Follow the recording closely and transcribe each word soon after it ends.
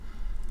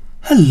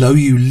Hello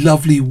you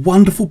lovely,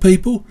 wonderful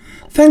people.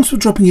 Thanks for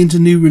dropping into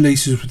New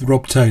Releases with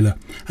Rob Taylor,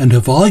 and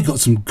have I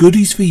got some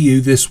goodies for you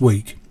this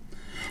week.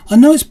 I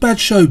know it's bad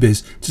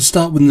showbiz to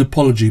start with an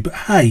apology, but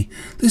hey,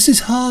 this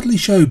is hardly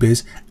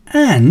showbiz,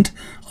 and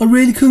I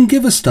really couldn't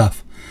give a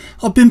stuff.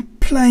 I've been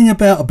playing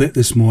about a bit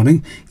this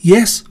morning,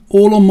 yes,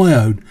 all on my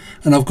own,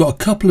 and I've got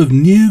a couple of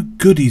new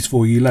goodies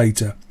for you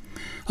later.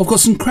 I've got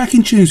some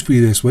cracking tunes for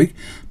you this week,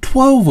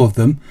 12 of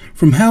them,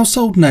 from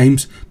household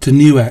names to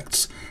new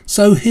acts,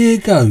 so here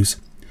goes.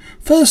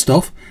 First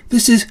off,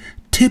 this is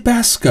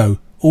Tabasco,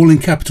 all in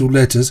capital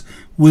letters,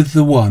 with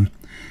the one.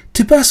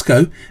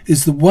 Tabasco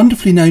is the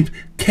wonderfully named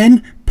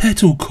Ken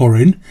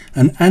Petelkorin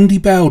and Andy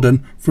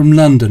Bowden from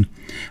London,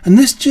 and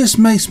this just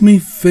makes me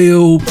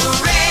feel...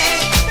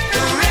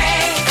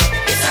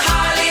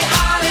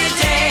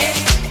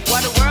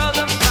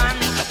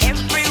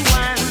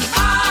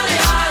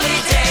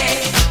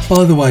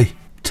 By the way,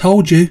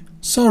 told you,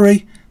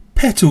 sorry,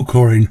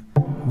 Petelkorin,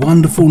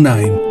 wonderful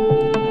name.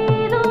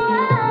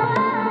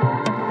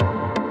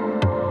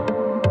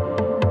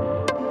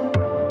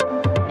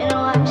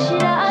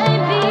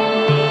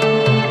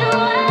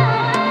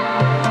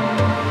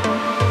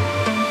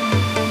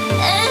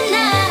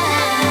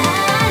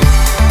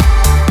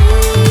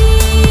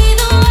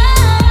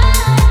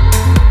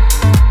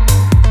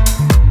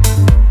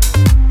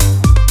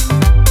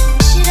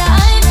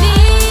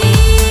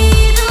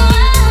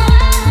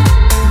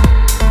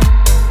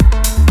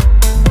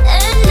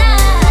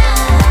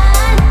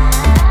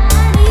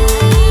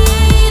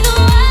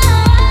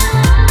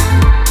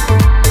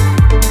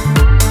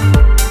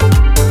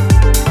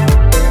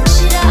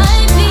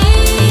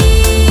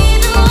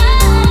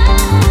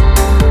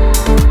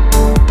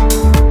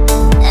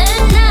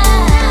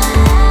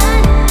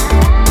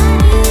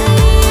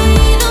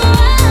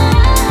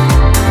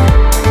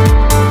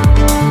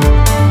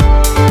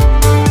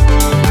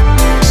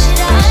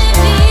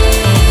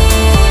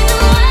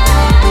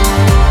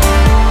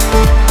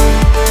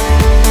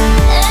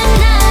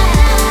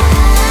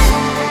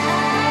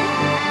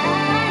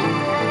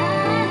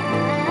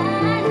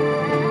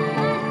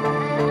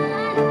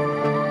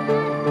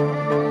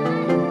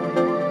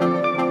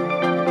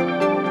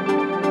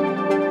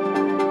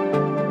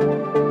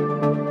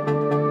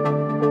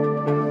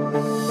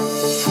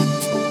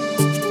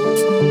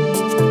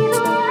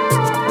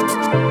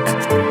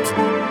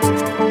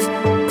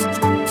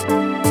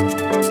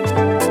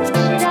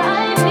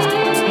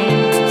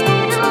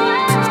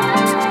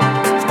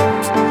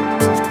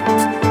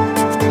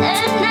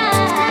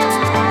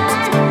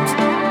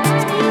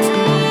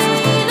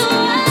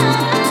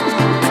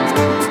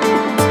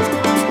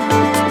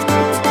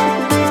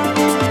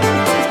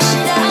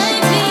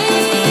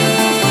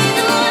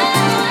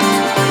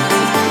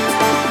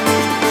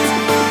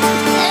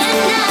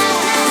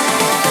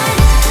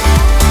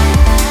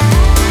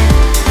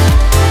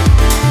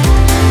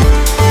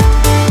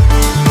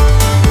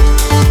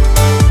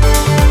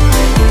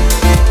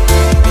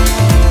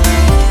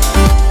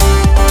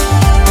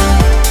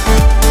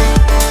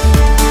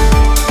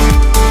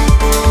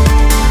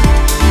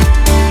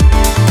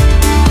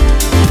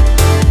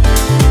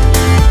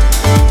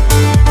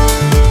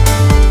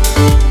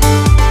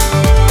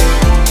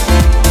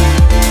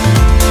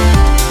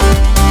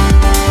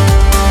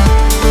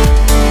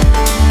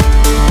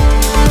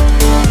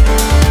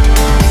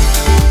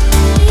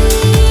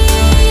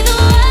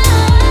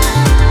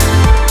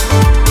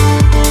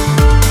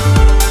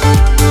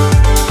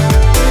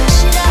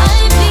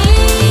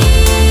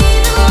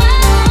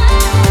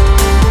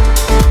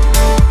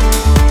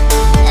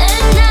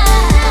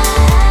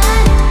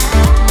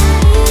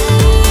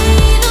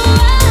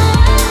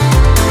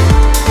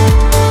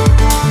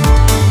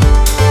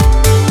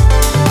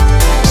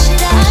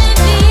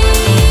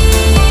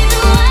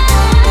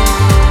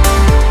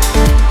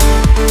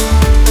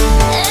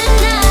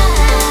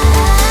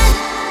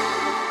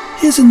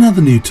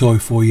 Another new toy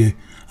for you,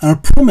 and I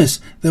promise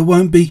there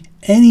won't be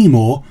any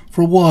more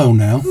for a while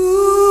now.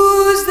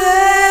 Who's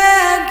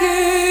that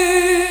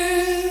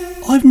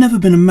girl? I've never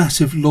been a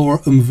massive Laura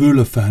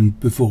Mvula fan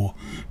before,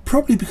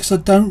 probably because I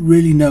don't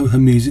really know her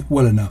music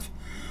well enough.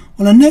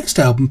 Well, her next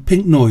album,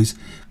 Pink Noise,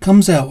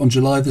 comes out on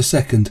July the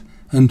 2nd,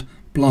 and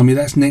blimey,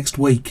 that's next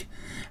week,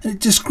 and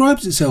it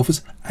describes itself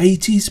as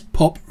 80s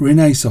pop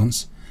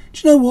renaissance.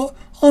 Do you know what?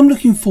 I'm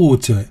looking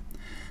forward to it.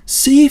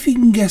 See if you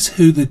can guess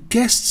who the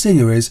guest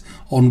singer is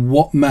on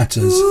What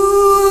Matters.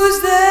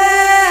 Who's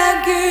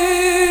that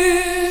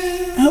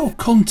girl? Out of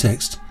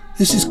context,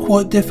 this is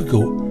quite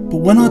difficult, but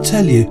when I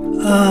tell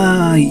you,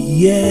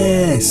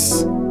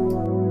 yes! I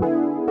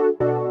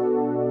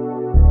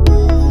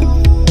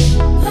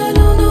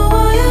don't know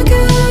why I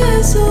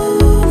care so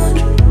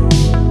much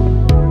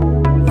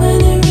when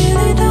it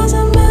really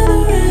doesn't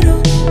matter at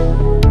all.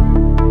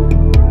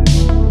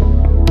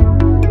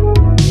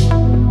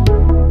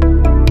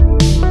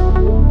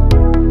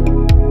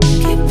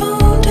 Keep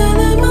on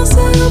telling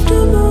myself to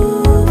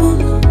move on,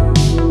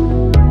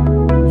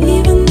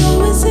 even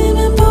though it seems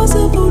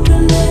impossible to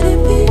let it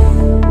be.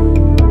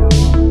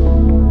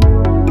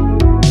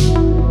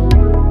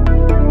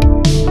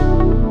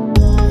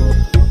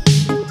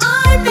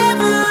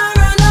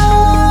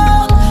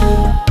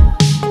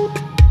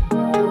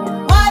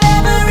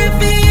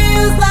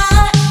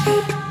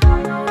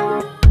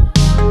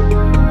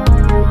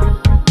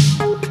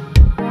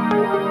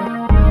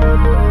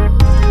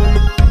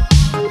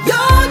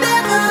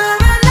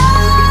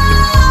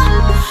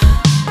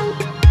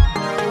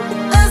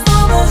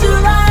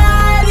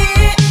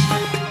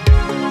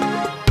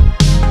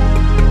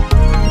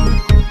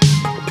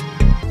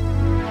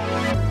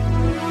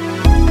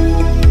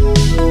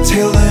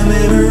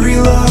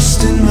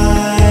 lost in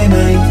my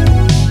mind.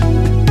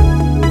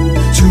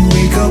 To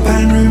wake up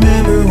and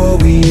remember what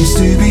we used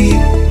to be.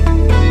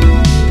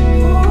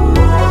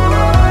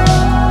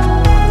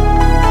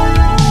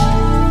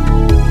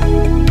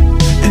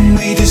 And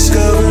we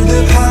discovered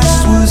the past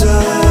was a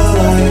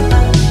lie.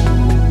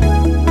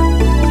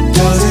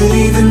 Does it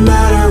even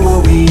matter what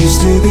we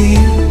used to be?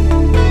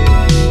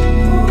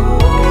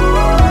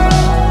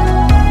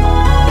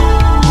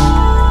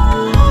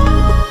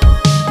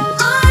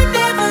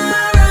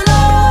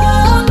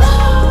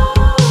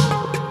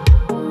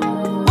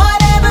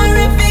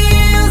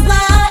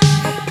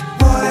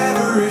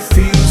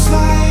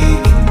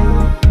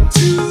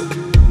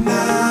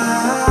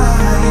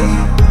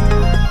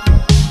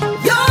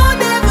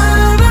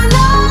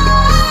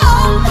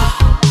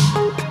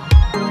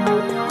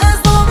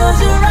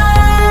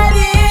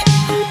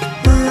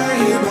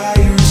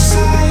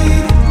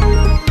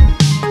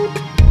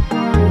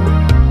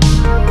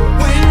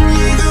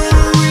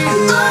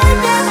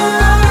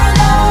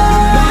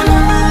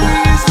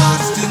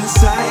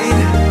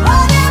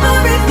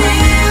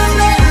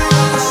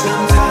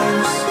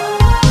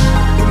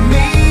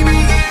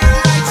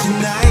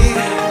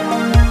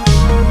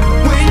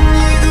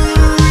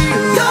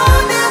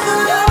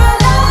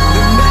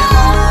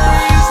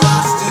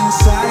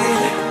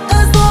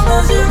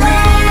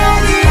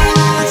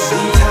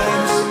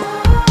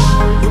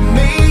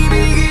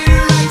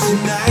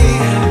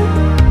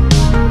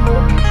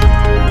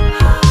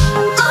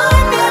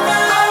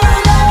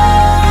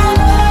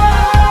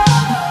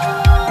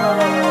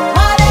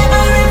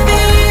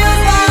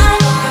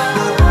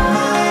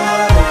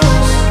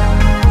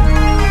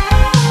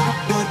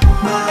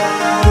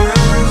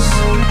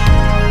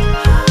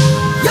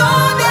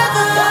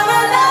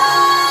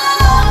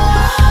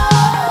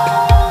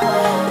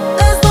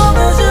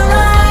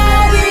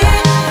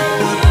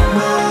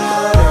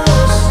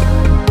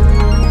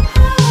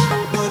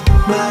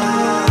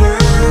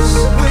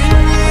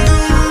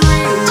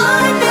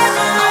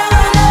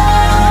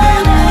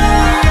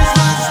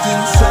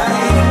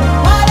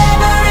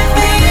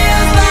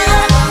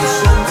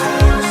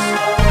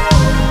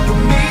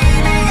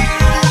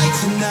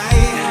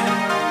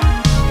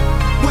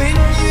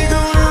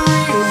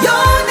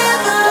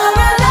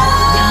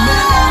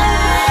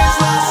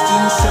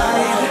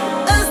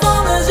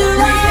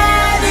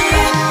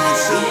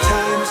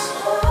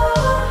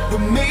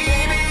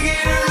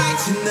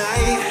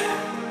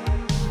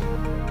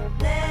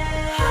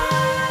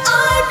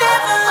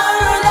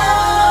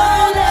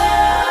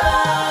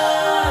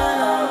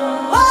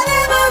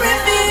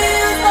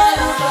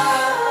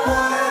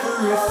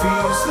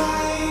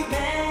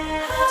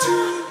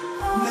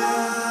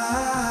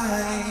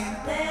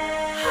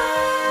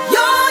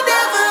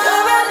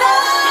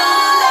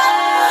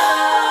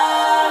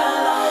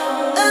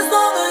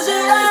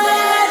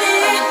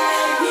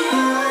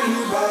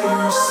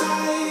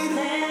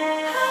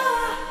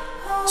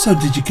 So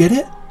did you get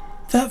it?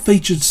 That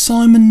featured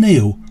Simon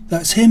Neil.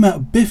 That's him out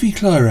of Biffy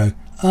Clyro.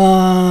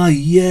 Ah,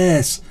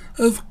 yes,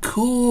 of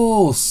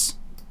course.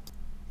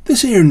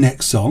 This here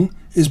next song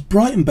is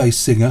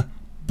Brighton-based singer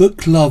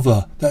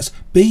Baklava. That's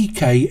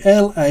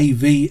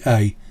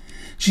B-K-L-A-V-A.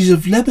 She's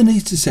of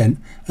Lebanese descent,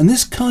 and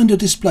this kinda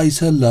displays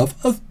her love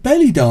of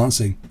belly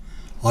dancing.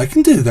 I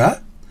can do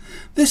that.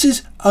 This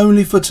is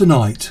Only for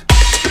Tonight.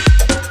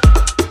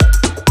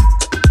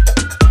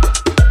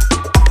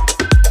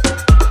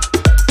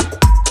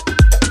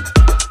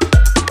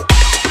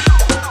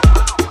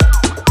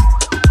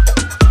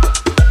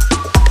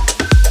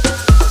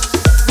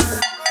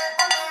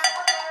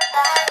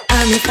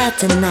 Only for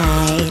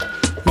tonight,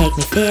 make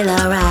me feel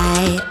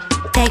alright.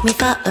 Take me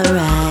for a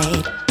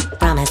ride,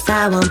 promise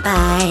I won't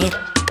bite.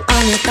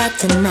 Only for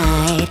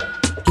tonight,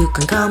 you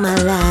can call my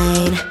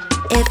line.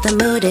 If the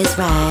mood is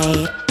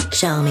right,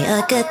 show me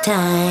a good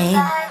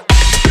time.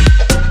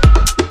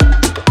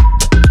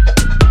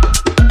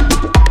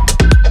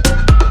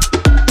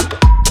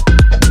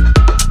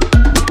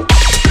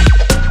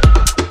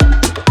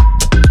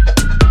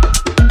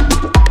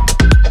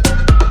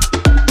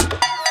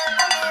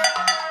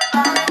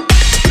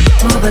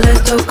 Move a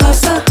little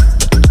closer,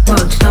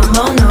 won't you come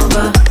on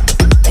over?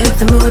 If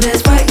the mood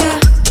is right, yeah,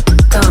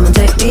 come and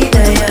take me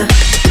there, yeah.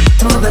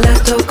 Move a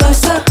little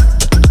closer,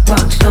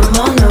 won't you come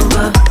on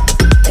over?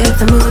 If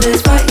the mood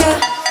is right, yeah,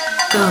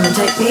 come and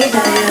take me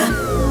there, yeah.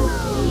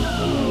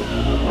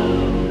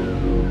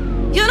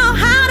 You know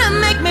how to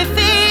make me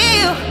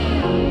feel,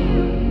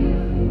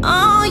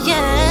 oh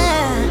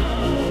yeah.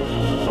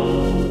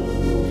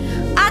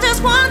 I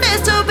just want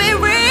this to be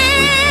real.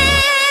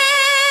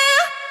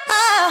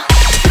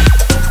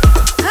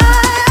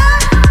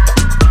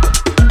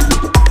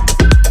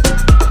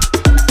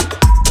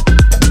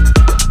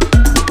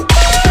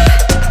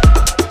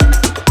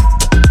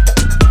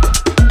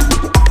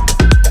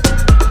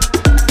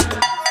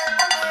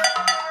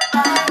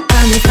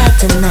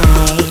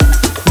 Tonight,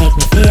 make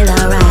me feel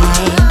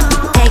alright.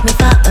 Take me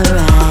for a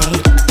ride,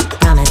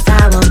 promise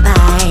I won't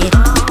bite.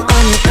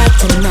 Only for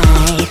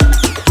tonight,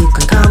 you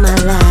can call my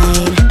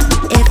line.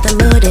 If the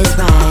mood is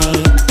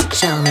right,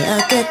 show me a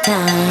good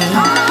time.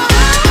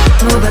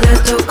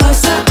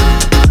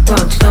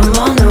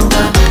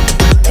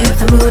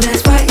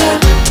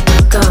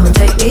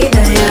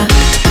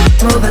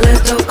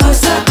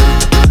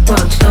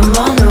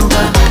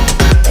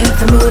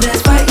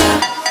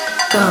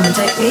 Come and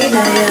take me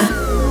there.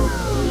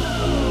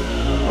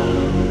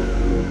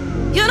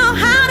 You know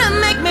how to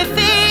make me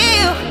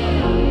feel.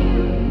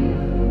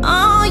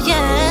 Oh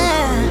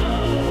yeah.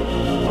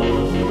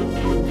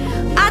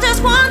 I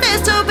just want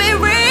this to be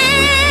real.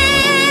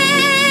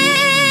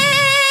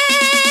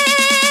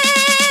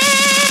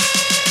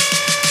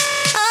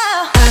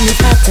 Oh. I'm your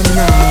friend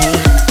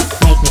tonight.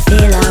 Make me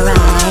feel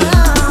alright.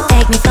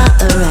 Take me for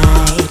a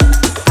ride.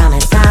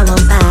 Promise I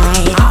won't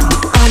bite.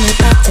 On your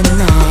bed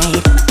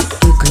tonight.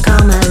 You can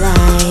call my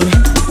line.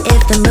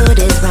 If the mood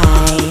is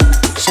right,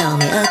 show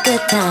me a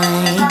good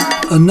time.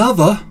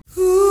 Another.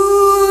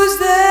 Who's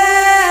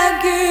that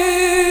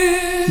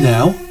girl?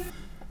 Now,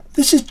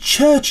 this is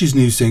Church's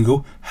new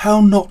single, How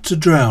Not to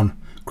Drown.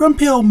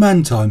 Grumpy old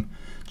man time.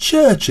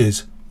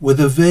 Churches with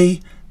a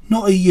V,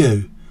 not a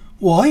U.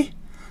 Why?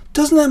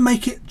 Doesn't that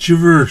make it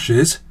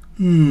Churches?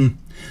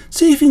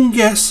 See if you can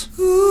guess.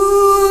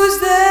 Who's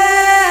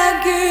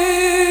that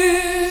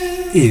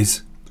girl?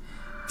 Is.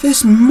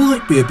 This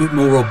might be a bit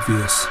more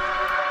obvious.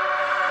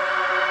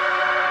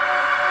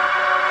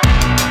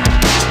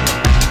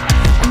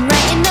 I'm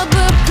writing a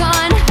book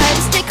on how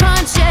to stay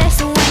conscious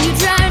when you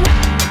drown.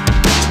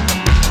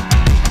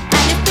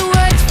 And if the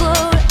words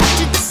float up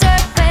to the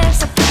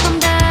surface, I put them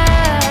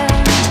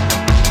down.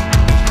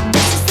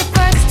 This is the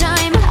first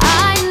time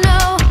I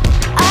know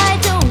I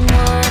don't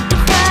want the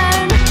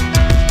crown.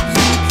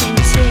 You can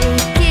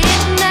take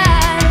it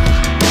now.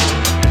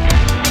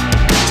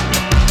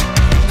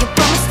 You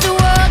promised the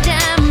world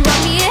and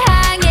brought me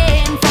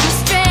hanging from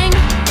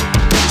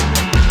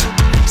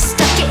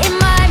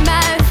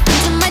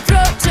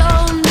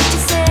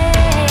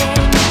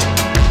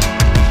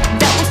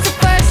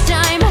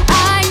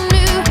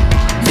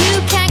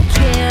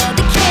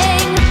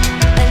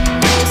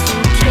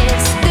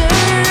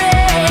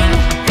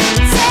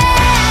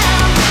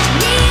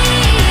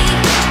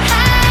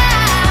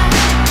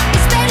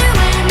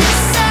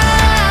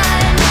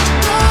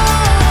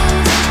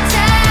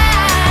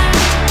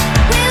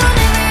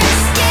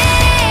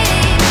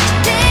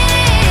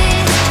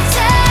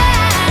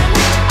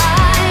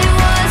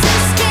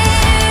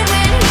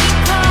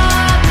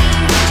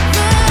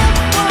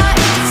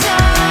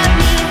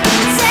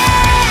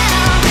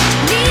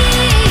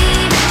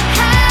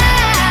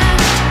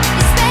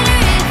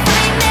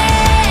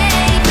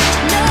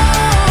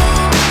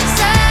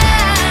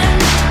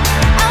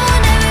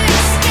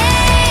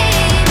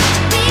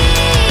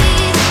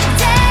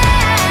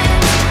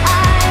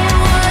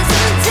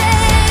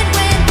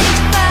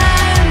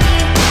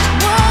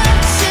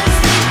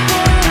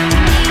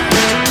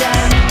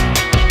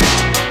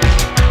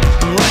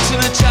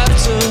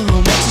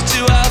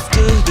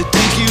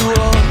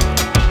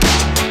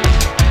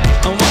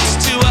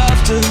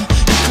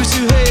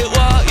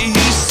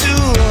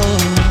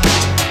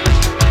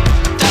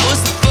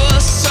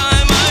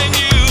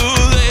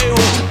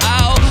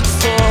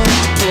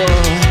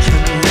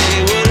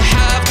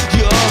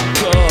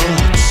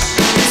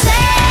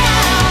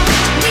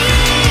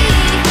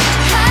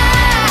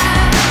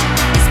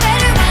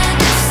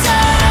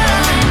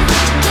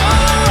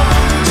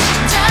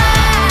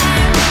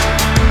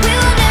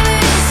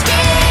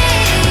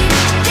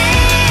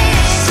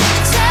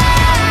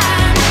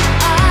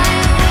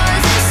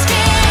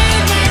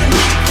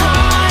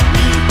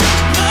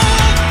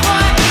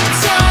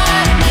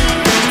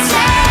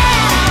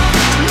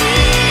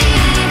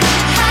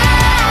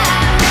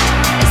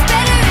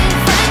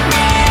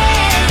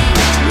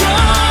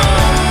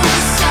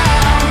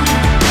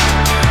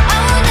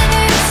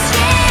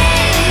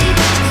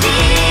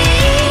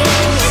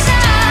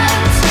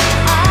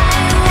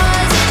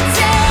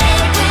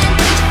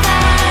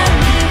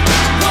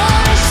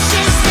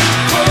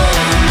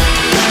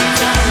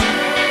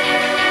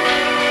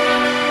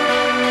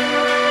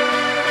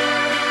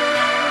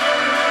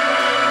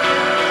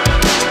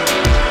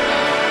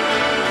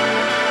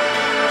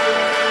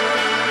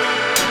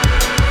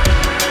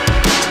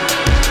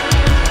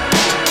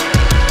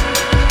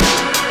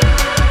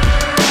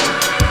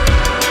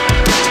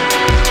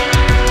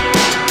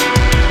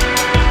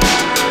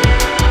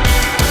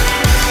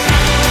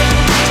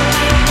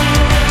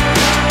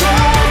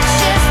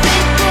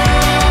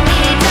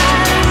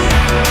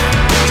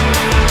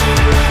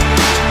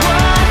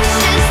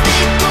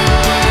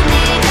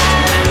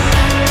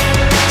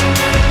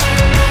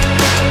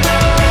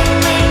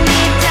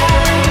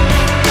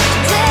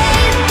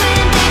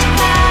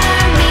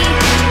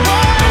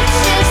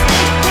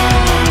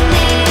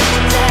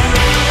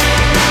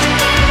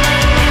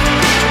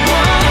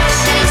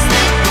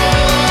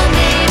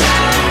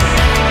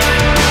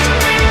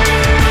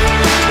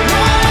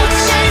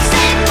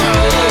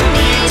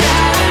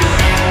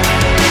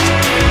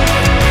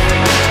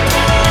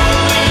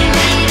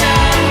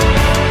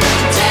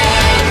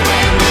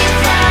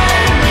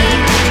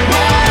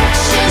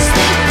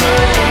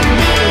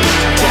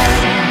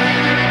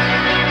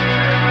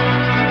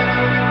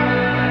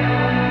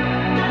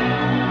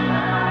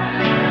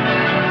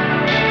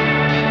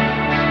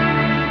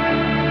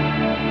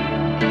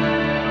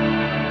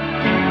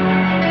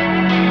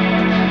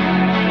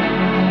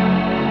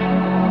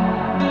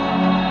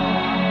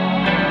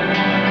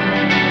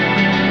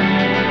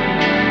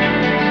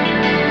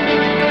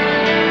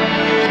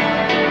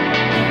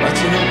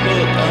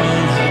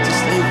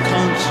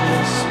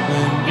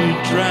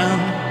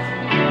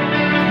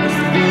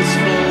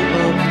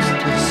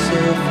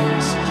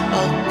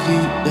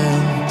keep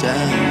them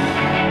down.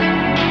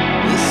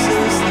 This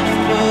is the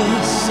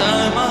first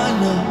time I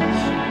know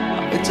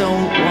I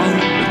don't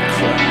want to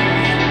cry.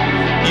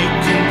 You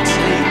can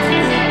take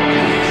me.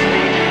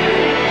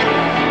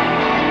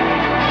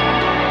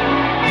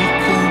 You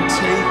can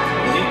take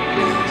me.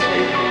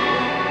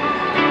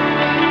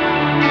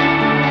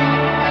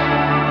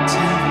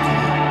 Take me.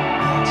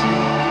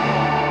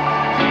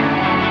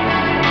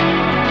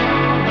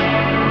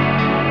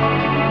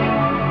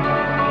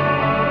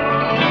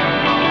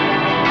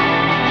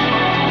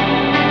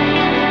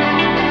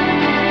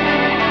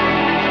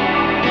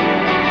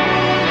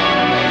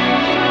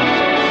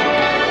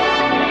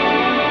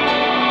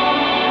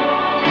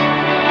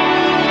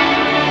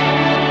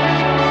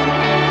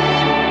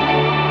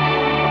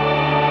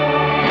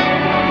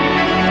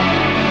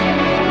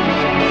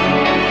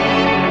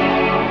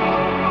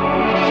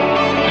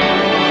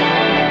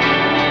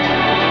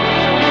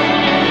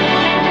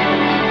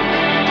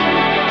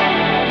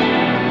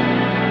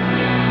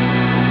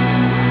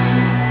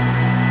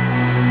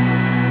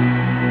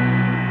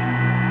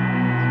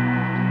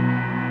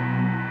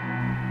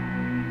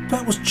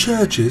 That was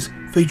Churches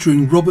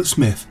featuring Robert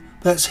Smith.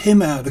 That's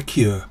him out of The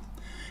Cure.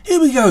 Here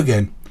we go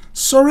again.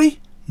 Sorry?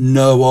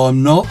 No,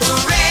 I'm not.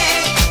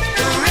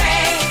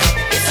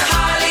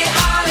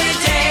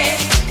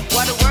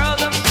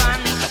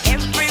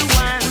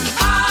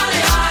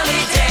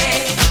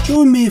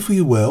 Join me if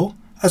you will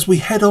as we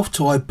head off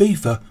to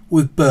Ibiza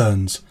with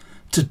Burns,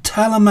 to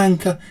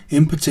Talamanca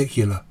in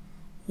particular.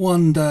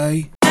 One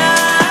day.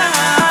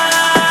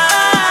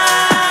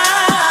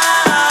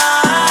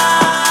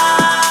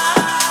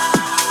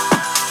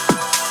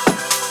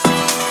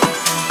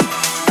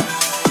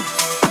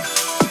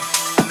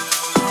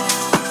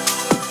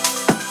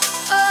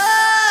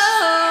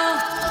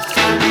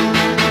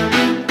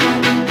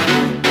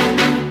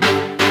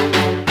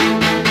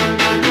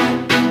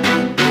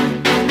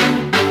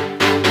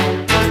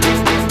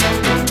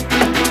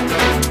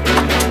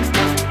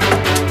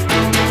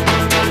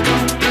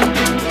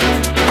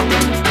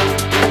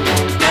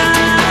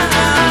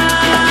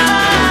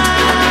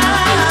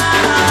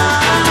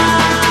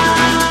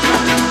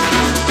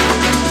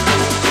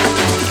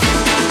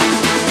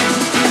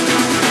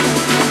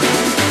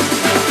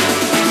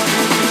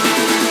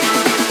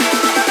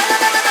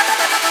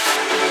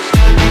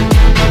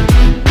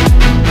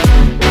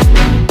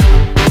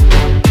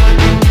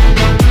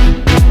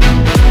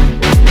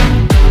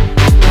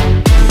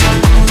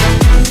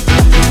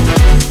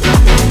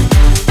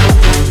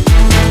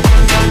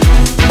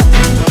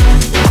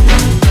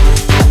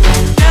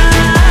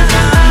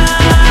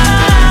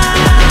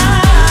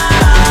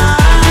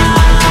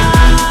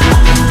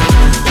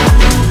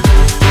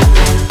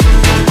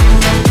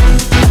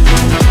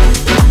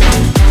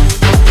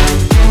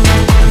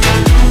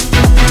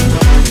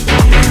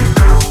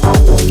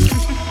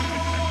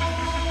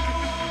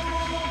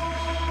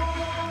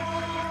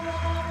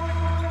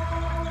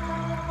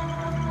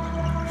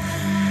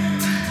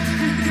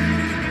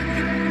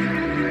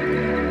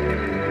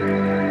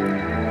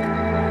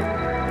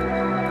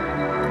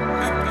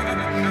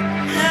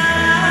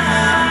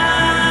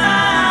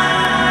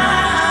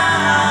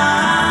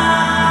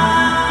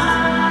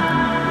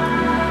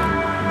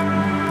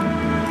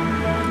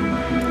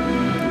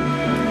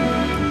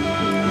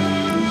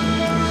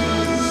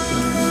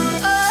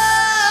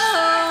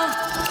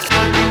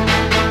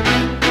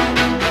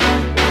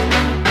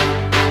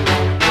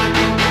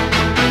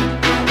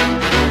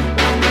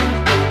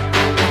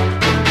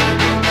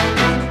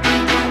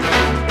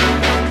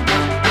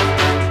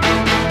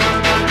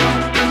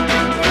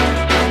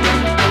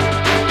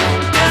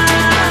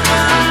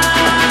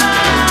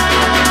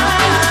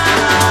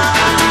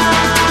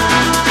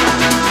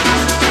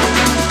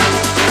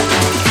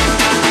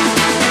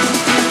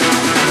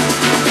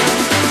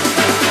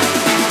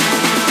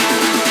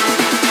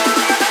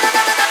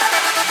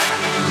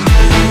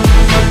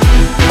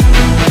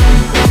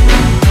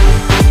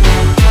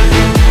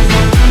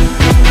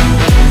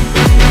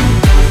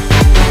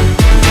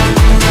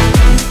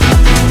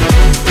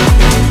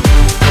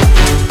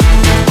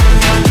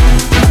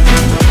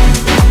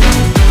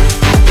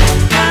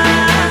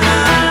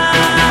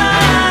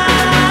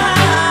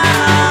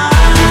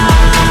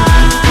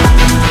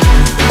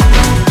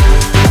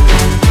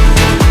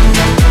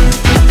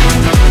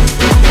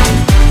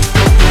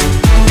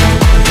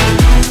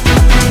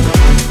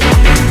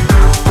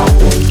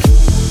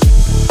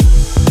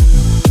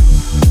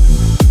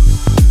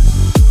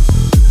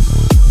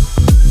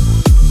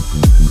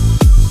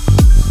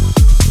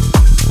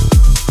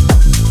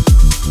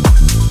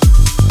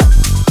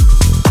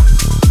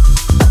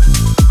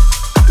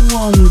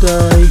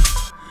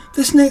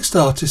 This next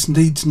artist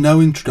needs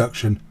no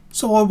introduction,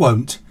 so I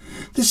won't.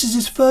 This is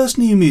his first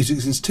new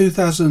music since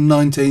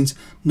 2019's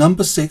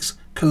number 6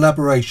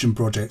 collaboration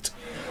project.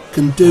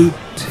 Can do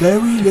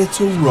very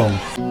little wrong.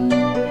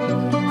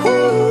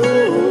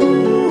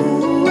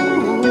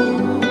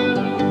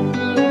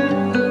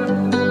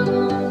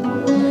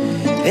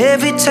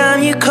 Every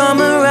time you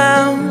come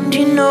around,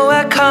 you know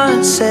I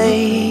can't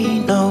say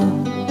no.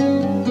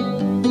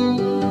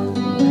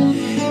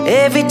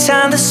 Every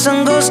time the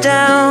sun goes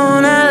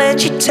down, I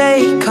let you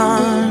take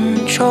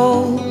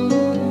control.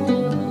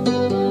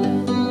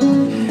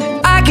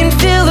 I can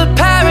feel the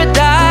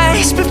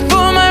paradise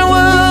before my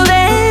world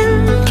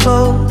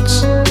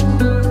implodes.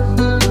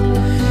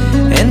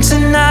 And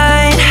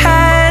tonight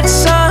had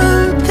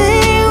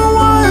something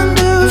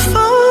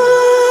wonderful.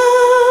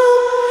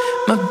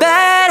 My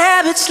bad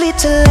habits lead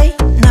to late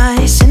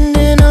nights,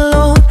 sitting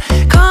alone,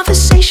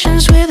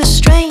 conversations with a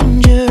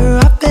stranger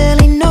I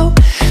barely know,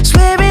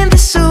 swearing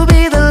this will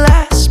be the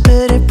last,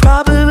 but it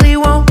probably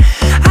won't.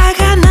 I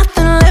got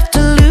nothing left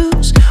to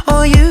lose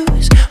or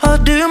use or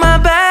do. My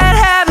bad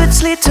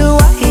habits lead to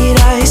white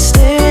eyes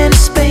stare into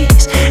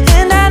space,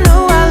 and I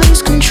know I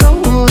lose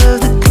control of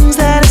the things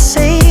that I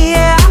say.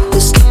 Yeah, I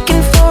was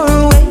looking for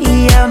a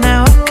way out,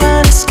 now I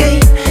can't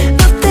escape.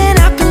 Nothing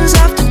happens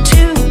after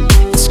two.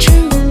 It's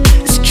true,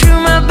 it's true.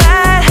 My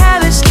bad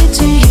habits lead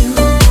to you.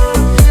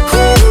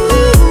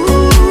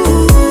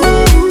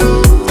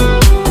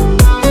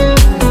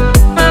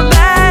 My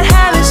bad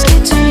habits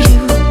lead to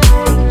you.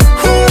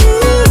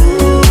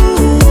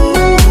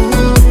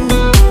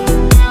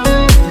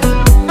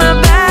 My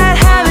bad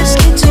habits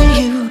lead to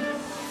you.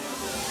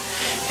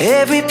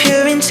 Every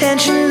pure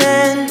intention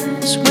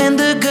ends when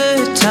the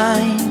good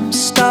times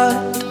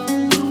start.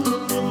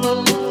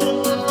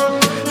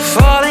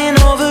 Falling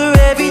over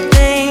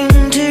everything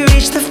to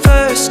reach the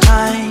first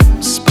time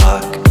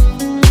spark.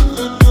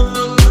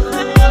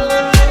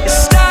 It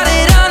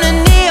started under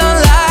neon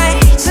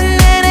lights and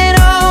then it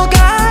all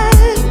got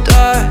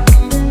dark.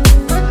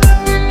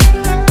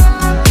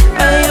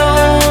 I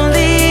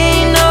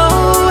only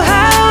know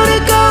how to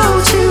go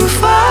too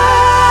far.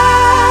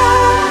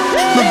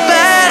 My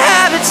bad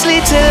habits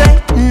lead to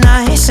late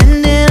nights,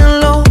 sitting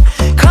alone,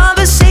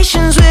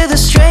 conversations with a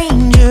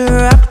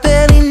stranger I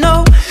barely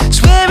know,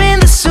 swearing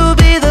this will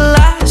be the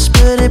last,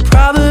 but it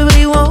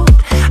probably won't.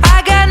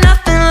 I got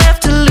nothing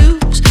left to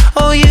lose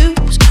or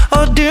use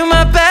or do.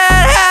 My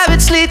bad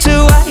habits lead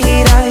to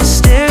white eyes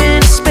stare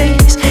into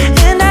space,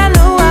 and I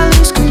know I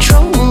lose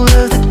control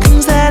of the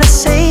things that I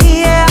say.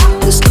 Yeah,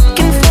 I was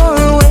looking for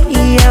a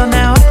way out,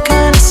 now I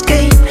can't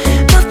escape.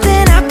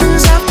 Nothing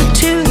happens after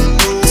two.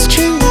 It's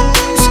true,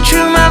 it's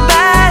true. My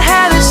bad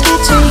habits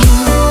lead to you.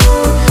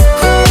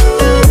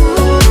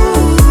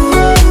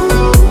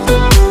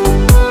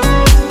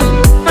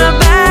 My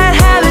bad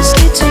habits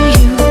lead to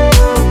you.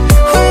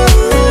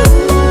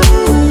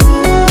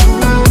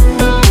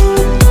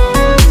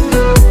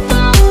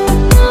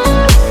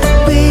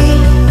 We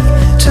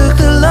took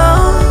the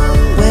long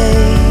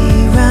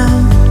way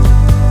round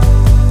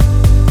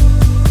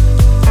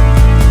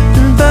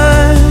and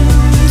burned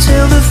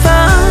till the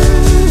fun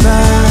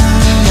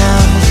ran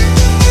out.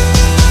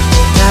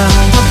 Now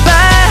my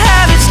bad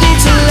habits lead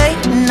to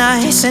late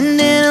nights,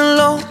 sitting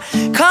alone,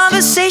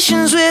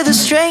 conversations with a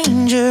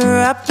stranger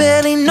I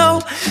barely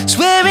know,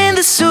 swearing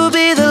this will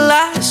be the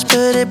last,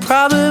 but it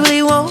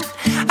probably won't.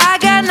 I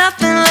got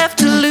nothing left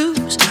to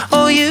lose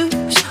or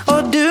use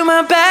or do.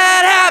 My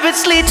bad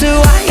habits lead to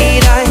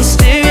white eyes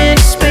stare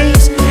into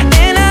space,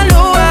 and I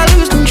know I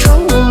lose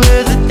control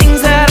of the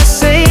things that I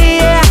say.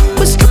 Yeah, I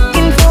was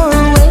looking for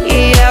a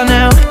way out,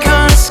 now I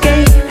can't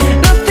escape.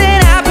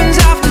 Nothing happens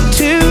after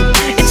two.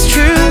 It's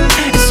true,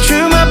 it's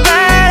true. My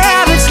bad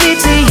habits lead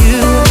to you.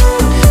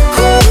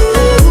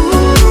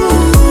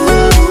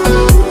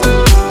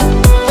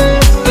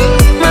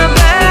 My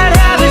bad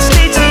habits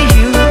lead to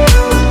you.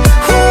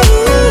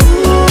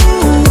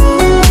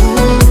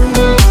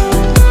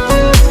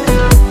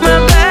 My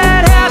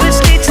bad habits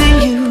lead to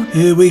you.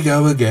 Here we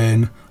go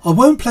again. I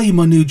won't play you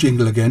my new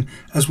jingle again,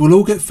 as we'll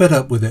all get fed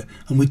up with it,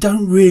 and we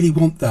don't really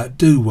want that,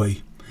 do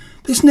we?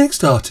 This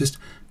next artist,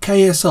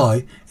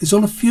 KSI, is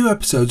on a few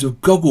episodes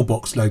of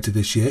Gogglebox later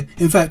this year,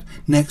 in fact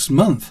next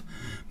month.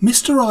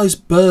 Mr. I's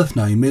birth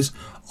name is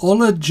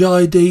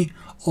Olajide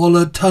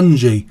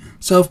Olatunji,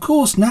 so of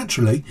course,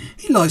 naturally,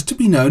 he likes to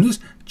be known as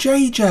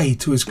JJ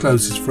to his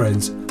closest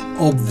friends,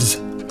 OBVs.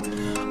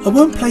 I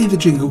won't play the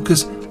jingle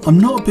because I'm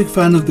not a big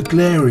fan of the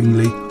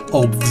glaringly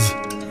OBVs.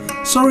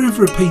 Sorry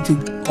for repeating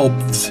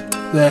OBVs.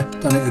 There,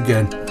 done it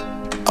again.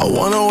 I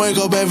wanna wake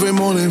up every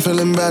morning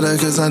feeling better,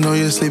 cause I know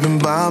you're sleeping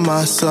by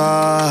my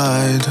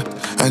side.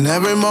 And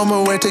every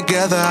moment we're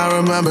together I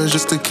remember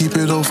just to keep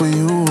it all for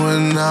you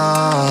and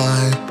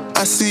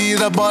I see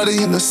that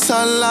body in the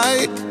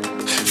sunlight,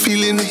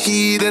 feeling the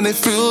heat and it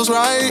feels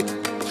right.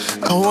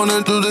 I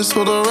wanna do this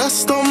for the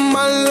rest of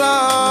my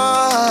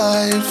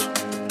life.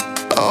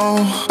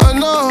 Oh, I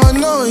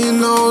know, you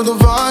know the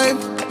vibe.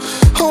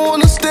 I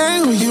wanna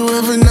stay with you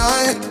every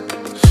night.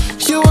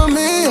 You and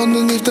me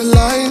underneath the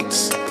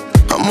lights.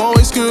 I'm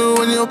always good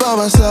when you're by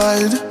my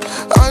side.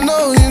 I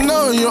know, you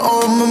know you're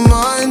on my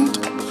mind.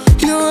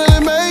 You really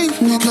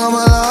make me come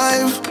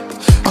alive.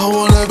 I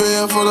wanna be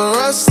here for the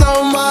rest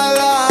of my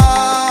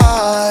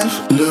life.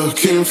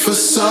 Looking for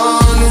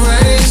sun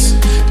rays,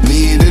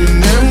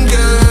 needing them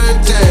good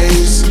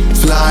days.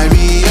 Fly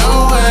me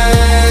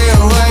away,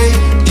 away,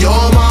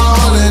 you're my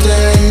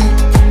holiday.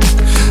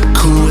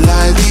 Cool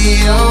like the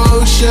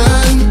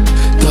ocean,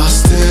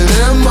 lost in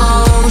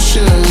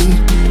emotion.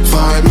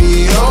 Find me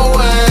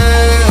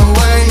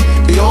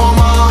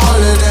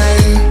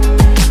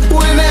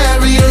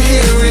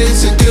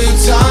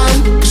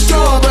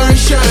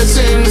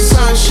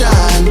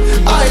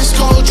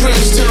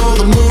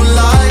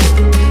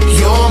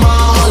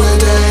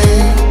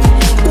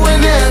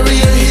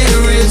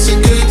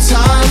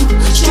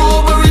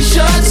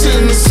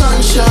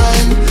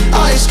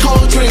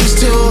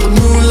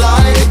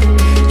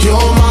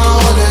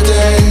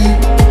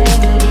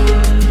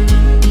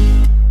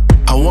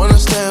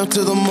up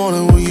till the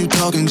morning with you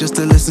talking just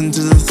to listen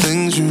to the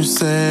things you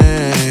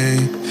say.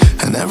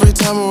 And every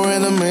time we're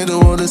in the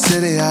middle of the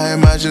city, I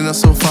imagine us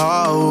so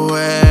far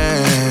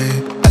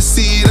away. I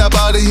see that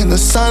body in the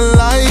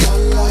sunlight,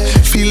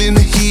 feeling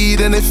the heat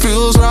and it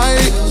feels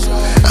right.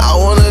 I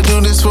wanna do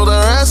this for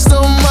the rest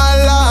of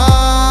my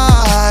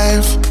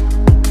life.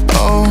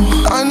 Oh,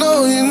 I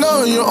know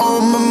you're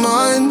on my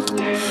mind.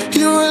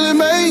 You really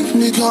make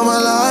me come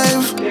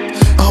alive.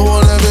 I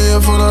wanna be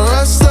here for the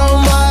rest of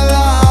my life.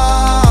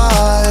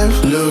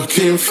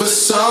 Looking for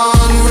sun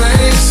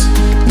rays,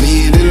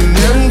 needing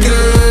them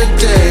good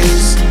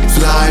days.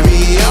 Fly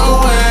me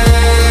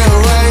away,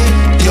 away.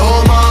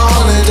 You're my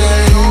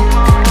holiday.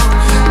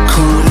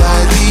 Cool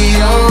like the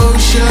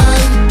ocean,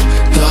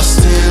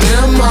 lost in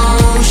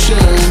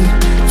emotion.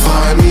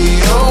 Find me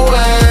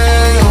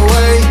away,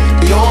 away.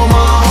 You're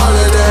my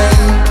holiday.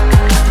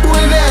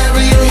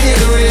 Whenever you're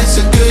here, it's a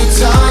good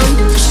time.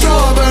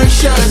 Strawberry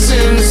shirts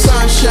in the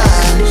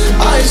sunshine,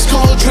 ice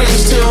cold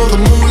drinks till the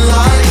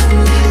moonlight.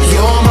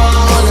 You're my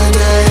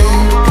holiday.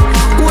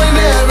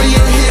 Whenever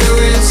you're here,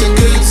 it's a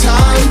good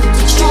time.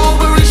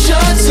 Strawberry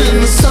shirts in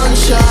the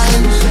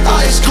sunshine,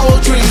 ice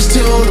cold drinks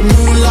till the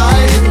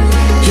moonlight.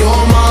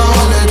 You're my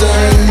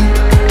holiday.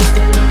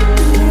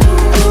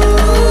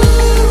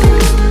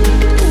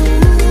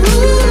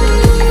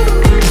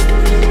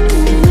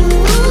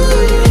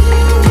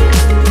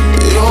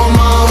 You're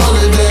my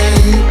holiday.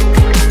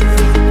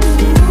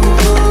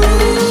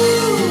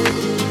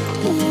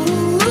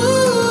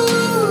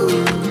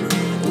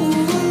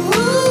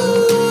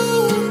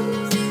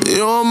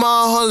 You're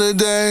my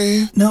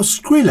holiday. Now,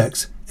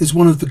 Skrillex is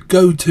one of the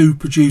go-to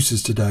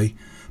producers today,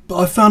 but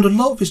I found a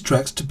lot of his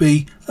tracks to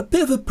be a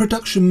bit of a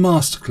production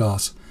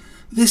masterclass.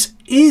 This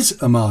is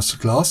a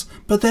masterclass,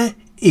 but there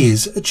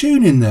is a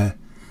tune in there.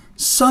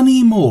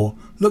 Sonny Moore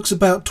looks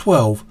about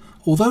 12,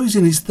 although he's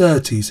in his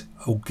 30s,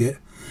 old git.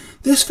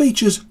 This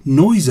features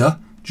Noiser,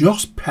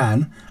 Josh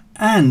Pan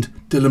and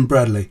Dylan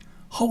Bradley.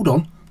 Hold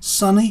on,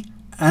 Sonny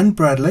and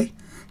Bradley?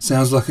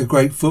 Sounds like a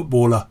great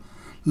footballer.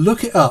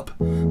 Look it up.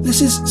 This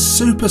is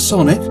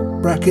Supersonic,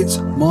 brackets,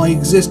 my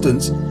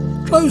existence,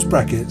 close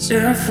brackets.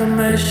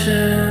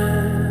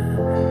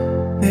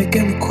 Information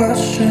making me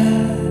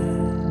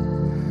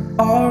question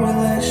our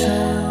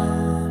relation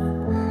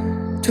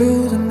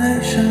to the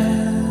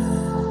nation,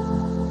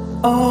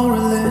 our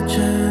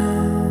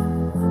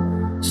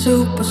religion.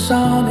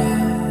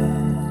 Supersonic,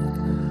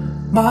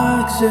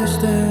 my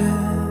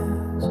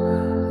existence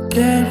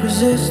can't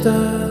resist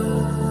us.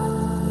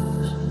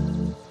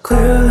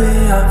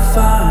 Clearly I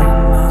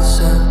find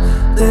myself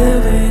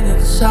living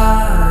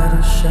inside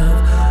a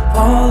shelf.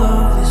 All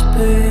of these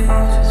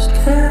pages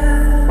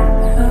can't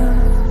help.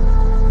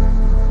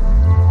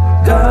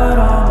 Got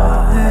all my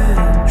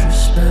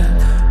introspect,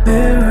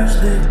 mirrors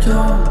they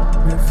don't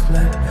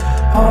reflect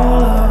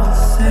all of the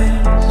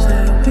things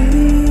that we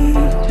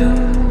do.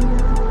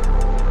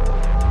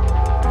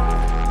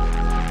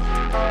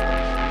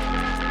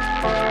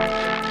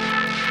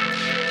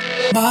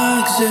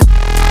 My existence.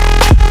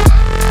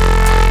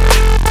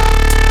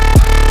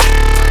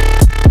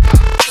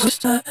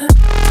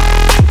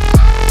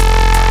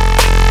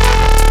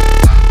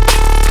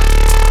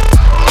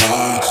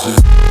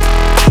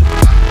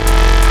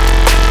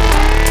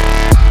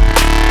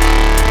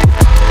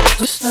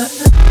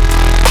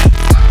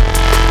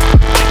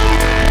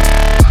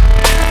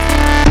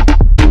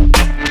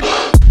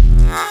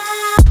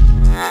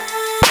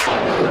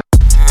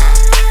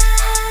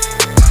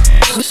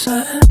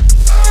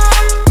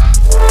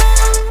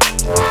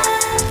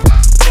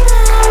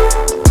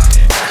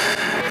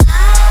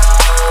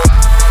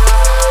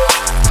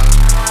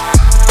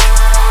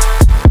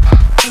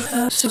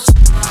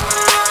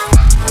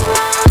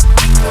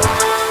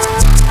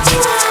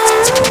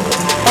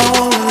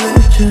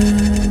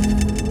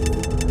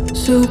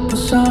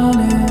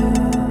 Supersonic,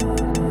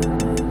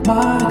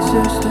 my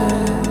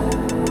existence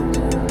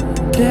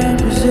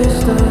can't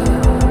resist us,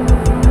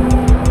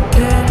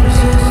 can't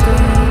resist us.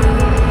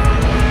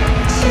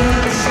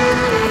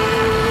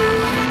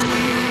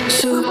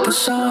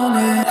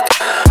 Supersonic.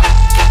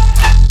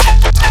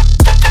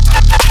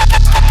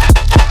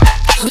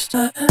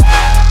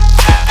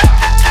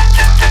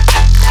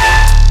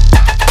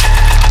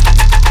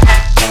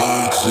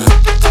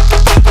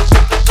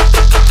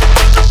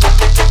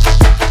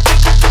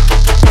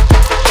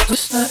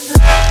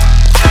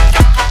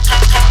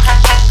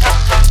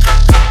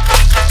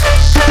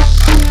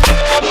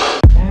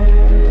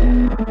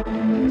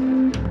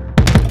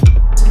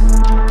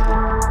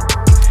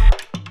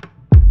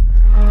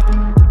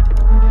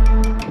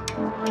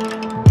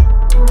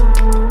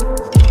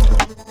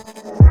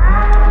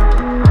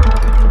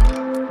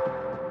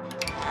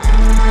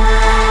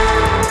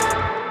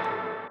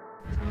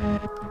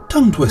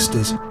 Tongue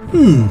twisters.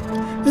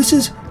 This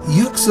is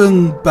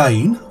Yuxung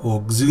Bane,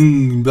 or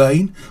Xung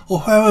Bane, or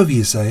however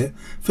you say it,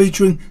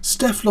 featuring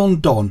Stefflon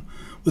Don,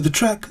 with a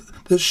track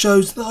that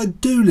shows that I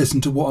do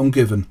listen to what I'm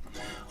given.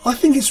 I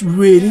think it's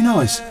really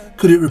nice.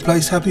 Could it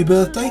replace Happy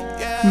Birthday?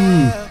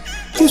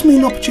 Gives me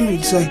an opportunity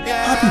to say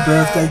Happy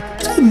Birthday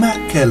to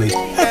Matt Kelly.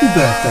 Happy Happy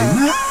birthday,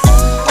 Matt.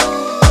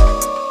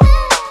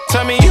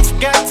 Tell me you've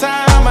got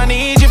time, I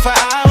need you for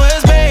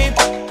hours, babe.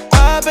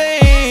 Oh,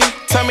 babe.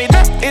 Tell me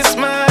that it's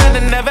mine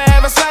and never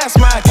ever slice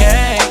my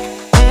cake.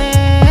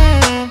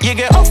 You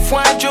get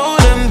off-white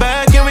Jordan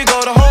back and we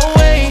go the whole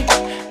way.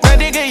 Now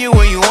they get you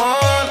what you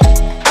want.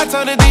 I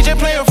told the DJ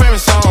play your favorite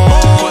song.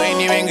 Putting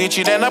you in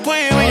Gucci, then I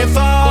put you in your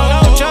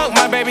thought. No joke,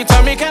 my baby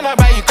told me, can I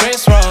buy you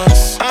Chris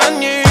Ross? I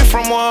knew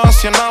from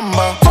what's your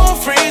number. For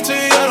free to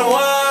you're the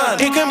one.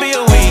 It can be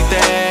a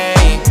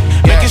weekday,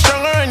 make it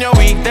stronger on your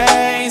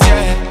weekdays,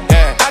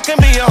 yeah. I can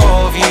be your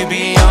whole view,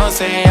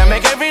 Beyonce. I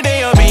make every day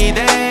your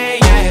B-day,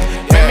 yeah.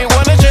 Make me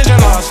wanna change your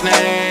last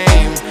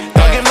name.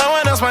 Don't give no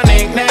one else my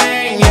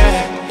nickname,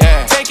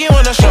 yeah. Take you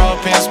on a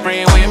shopping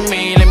spree with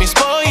me. Let me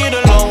spoil you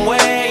the long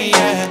way,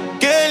 yeah.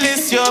 Girl,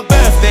 it's your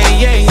birthday,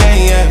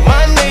 yeah.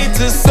 Monday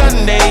to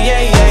Sunday,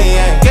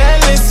 yeah.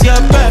 Girl, it's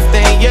your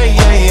birthday,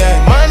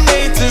 yeah.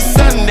 Monday to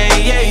Sunday,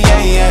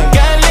 yeah.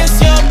 Girl, it's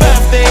your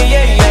birthday,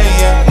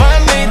 yeah.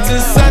 Monday to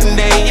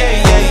Sunday, yeah.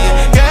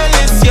 Girl,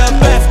 it's your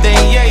birthday,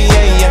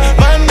 yeah.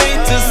 Monday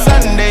to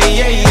Sunday,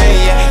 yeah.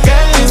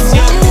 Girl, it's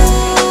your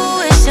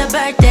Ooh, it's your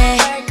birthday.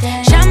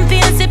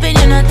 Champagne sipping,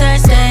 you're not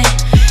thirsty.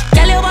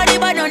 Tell your body,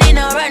 but don't need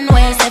no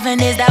runway. 7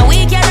 days that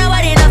week, yeah,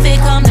 nobody nothing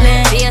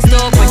complain. Face so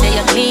pretty,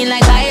 you clean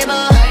like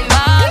Bible.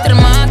 Back to the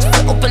mark,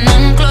 open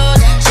and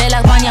close. Shell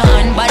like on your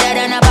hand, better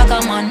than a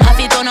Pokemon. Have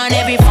it on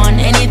every fun,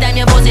 anytime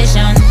your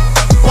position.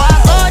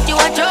 Walk out, you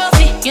a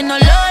trophy, you no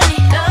lonely.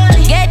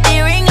 Get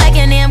the ring like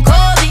your name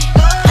Kobe.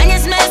 And you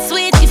smell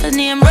sweet if your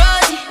name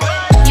Rosie.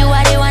 You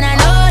are the one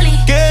and only.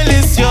 Girl,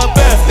 it's your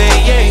birthday,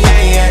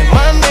 yeah.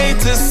 Monday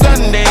to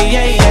Sunday,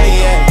 yeah.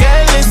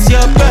 Girl, it's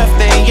your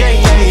birthday,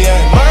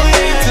 yeah.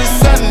 Monday to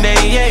Sunday,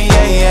 yeah.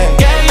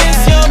 Girl,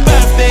 it's your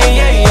birthday,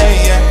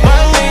 yeah.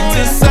 Monday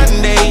to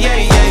Sunday,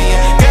 yeah.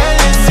 Girl,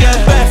 it's your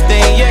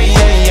birthday,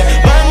 yeah.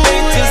 Monday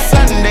to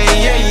Sunday,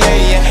 yeah.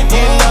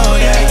 You know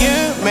that you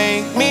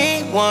make me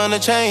wanna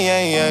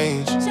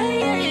change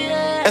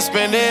and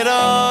spend it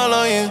all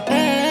on you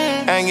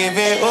and give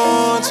it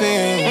all to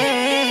you.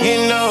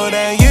 You know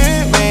that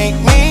you make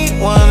me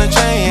wanna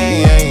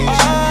change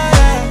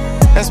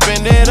and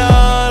spend it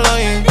all on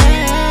you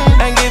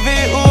and give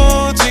it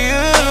all to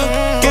you.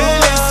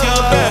 Girl, it's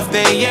your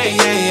birthday,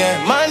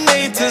 yeah.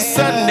 Monday to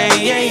Sunday,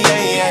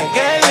 yeah.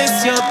 Girl,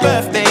 it's your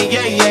birthday,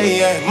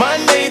 yeah.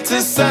 Monday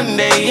to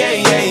Sunday,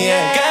 yeah.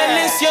 Girl,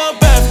 it's your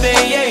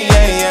birthday,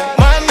 yeah.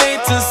 Monday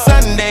to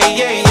Sunday,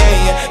 yeah.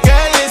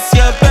 Girl, it's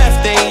your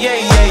birthday, yeah.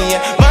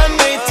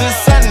 Monday to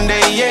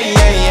Sunday, yeah.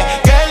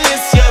 Girl,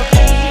 it's your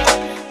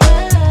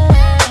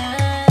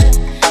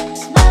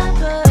It's my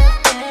birthday.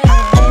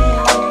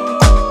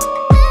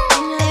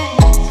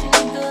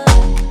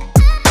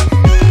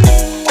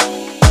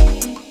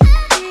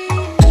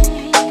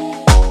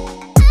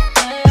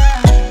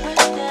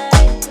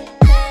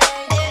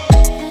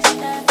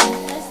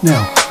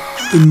 Now,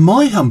 in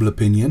my humble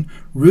opinion,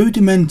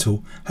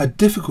 Rudimental had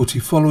difficulty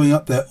following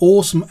up their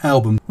awesome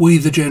album We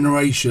the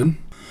Generation,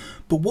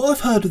 but what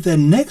I've heard of their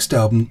next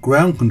album,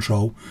 Ground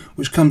Control,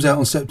 which comes out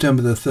on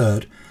September the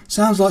 3rd,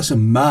 sounds like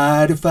some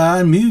mighty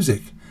fine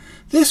music.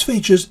 This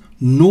features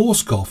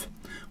Norskov,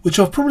 which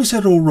I've probably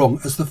said all wrong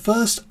as the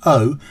first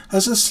O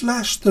has a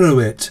slash through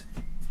it.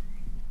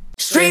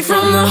 Straight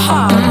from the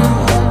heart.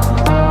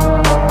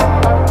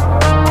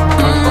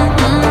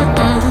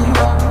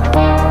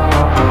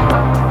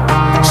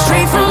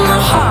 Straight from the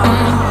heart.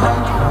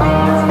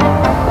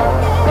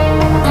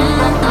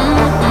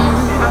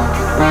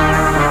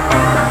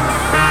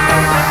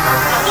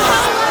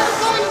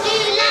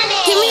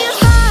 Give me a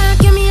heart,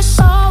 give me a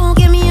soul,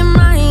 give me a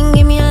mind,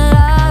 give me a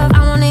love. I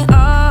want it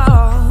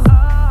all.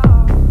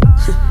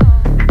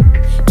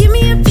 Give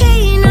me a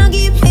pain, I'll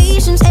give you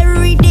patience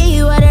every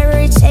day, whatever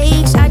it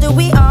takes. I do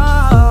it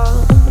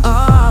all.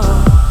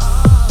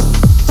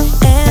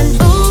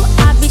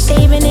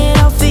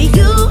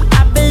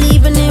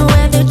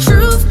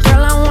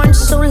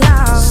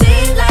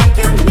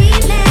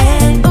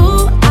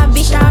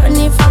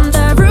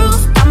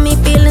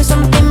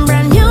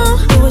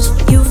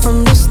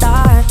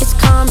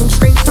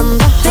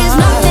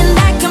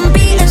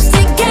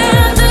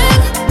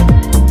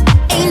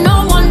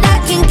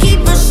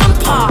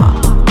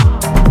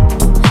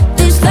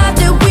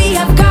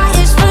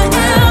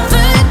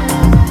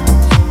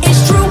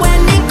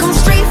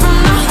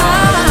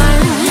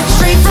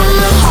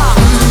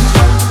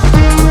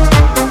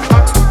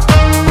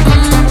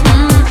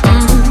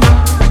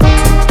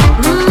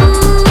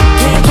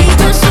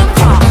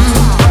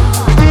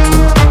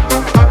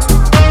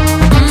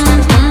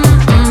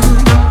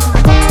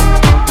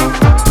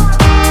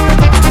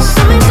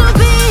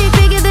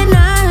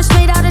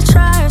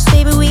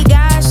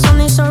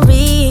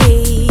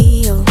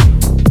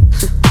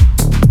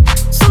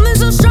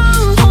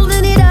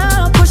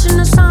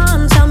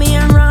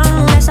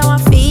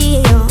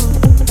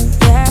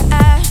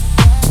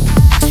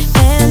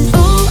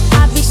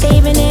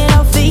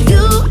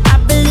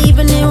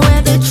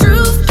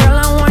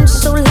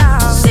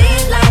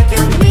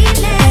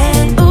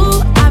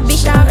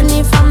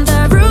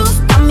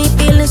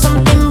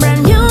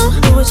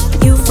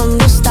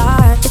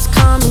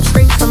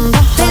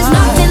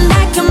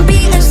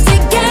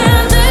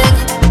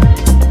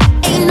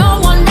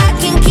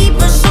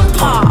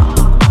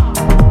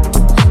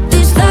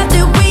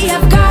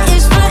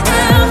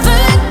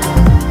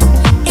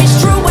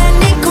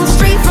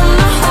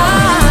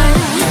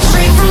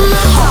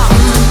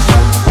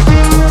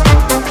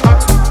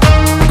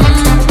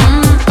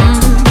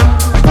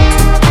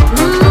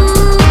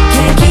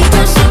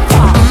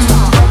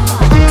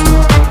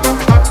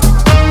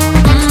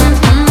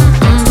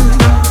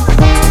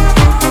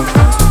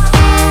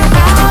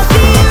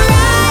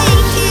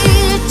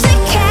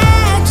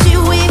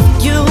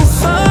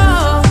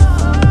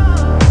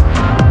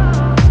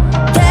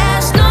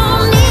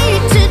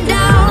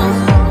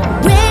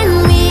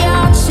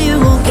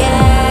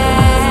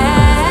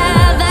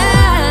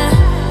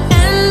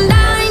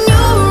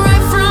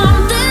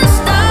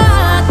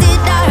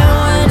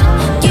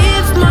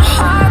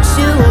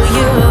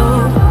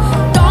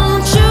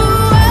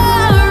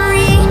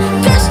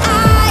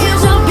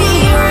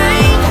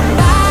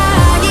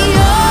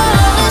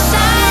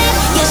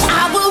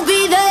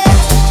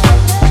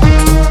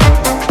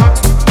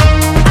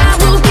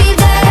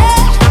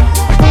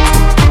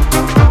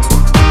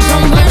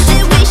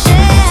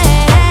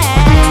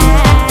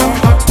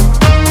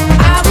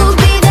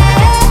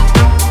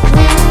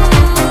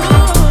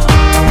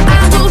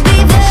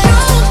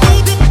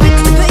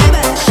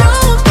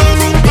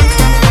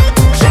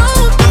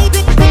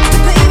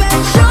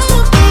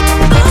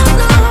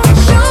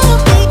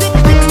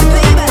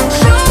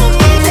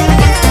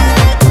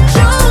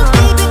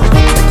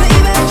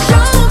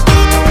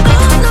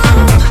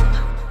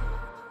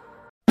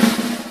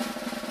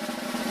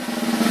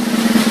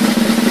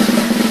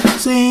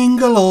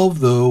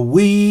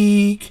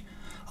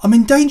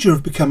 danger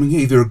of becoming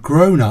either a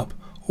grown-up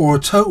or a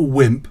total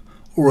wimp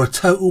or a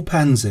total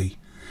pansy.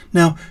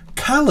 Now,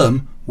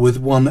 Callum with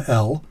one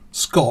L,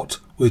 Scott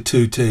with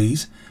two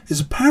T's,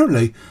 is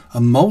apparently a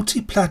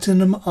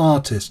multi-platinum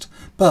artist,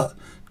 but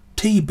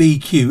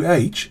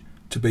TBQH,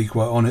 to be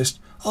quite honest,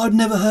 I'd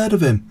never heard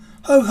of him.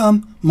 Ho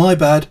hum, my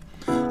bad.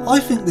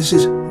 I think this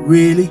is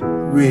really,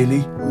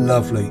 really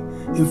lovely.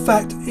 In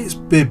fact, it's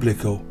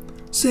biblical.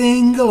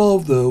 Single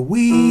of the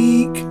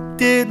week.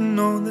 Didn't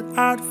know that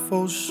I'd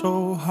fall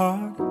so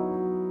hard.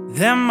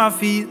 Then my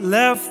feet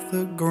left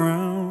the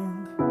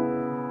ground.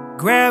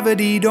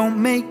 Gravity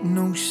don't make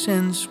no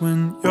sense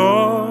when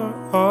you're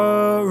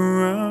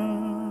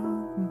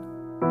around.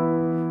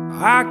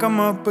 I come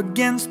up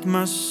against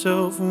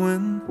myself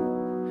when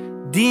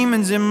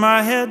demons in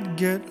my head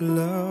get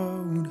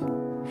loud.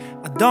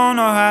 I don't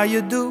know how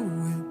you do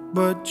it,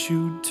 but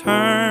you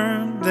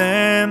turn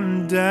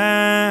them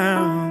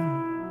down.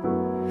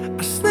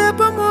 I slip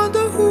and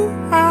wonder who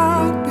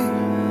I'd be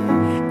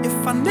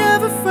if I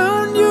never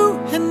found you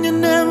and you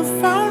never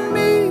found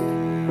me.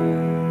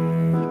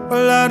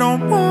 Well, I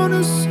don't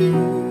wanna see.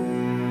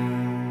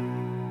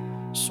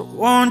 So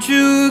won't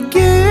you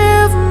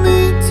give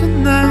me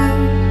tonight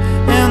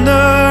and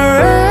the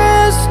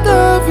rest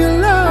of your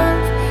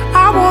life?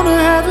 I wanna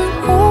have it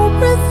all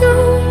with you.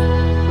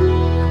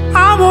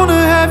 I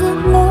wanna have it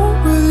all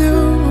with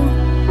you.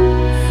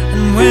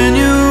 And when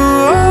you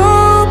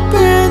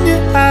open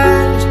your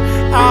eyes,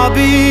 I'll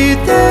be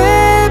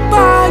there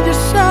by your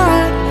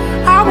side.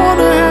 I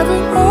wanna have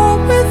it all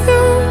with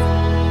you.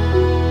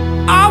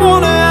 I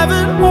wanna have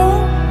it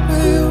all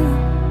with you.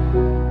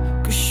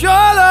 'Cause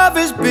your love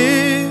is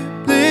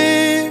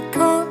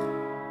biblical.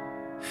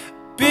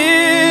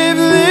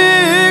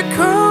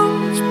 Biblical,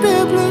 it's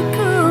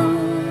biblical.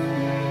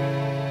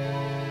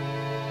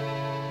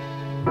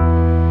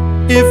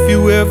 If you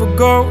ever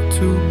go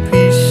to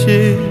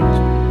pieces,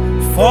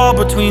 fall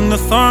between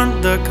the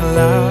thunder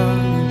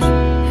clouds,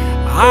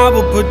 I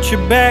will put you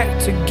back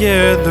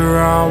together.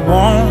 I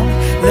won't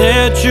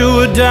let you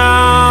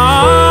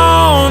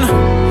down.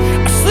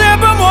 I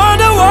slip and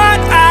wonder what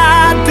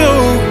I'd do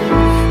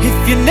if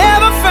you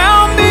never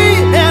found me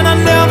and I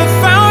never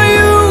found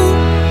you.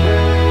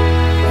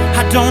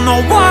 I don't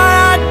know what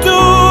I'd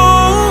do.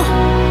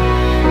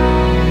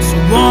 So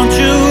won't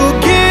you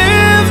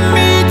give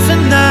me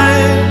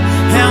tonight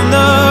and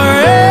the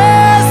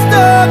rest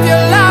of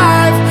your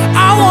life?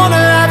 I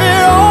wanna have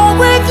it all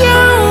with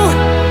you.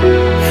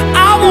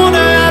 I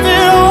wanna have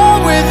it all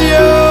with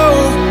you.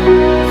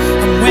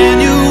 And when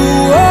you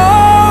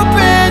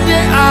open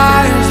your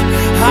eyes,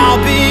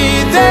 I'll be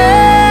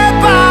there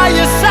by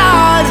your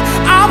side.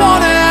 I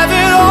wanna have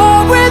it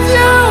all with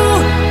you.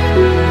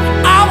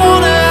 I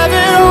wanna have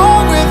it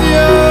all with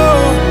you.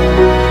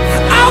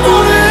 I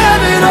wanna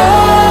have it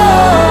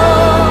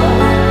all.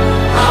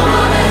 I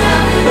wanna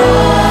have it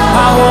all.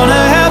 I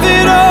wanna have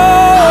it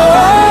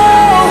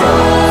all.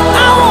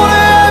 I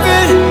wanna have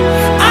it.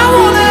 I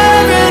wanna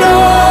have it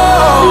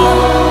all.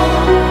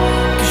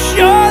 'Cause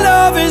your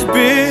love is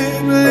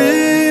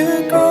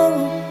biblical.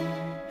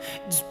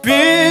 It's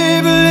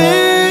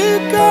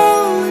biblical.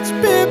 It's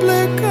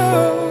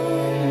biblical.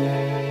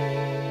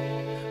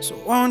 So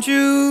won't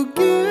you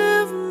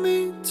give me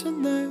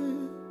tonight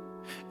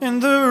and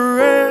the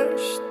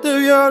rest of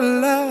your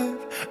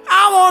life?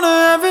 I wanna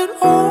have it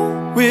all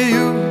with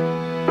you.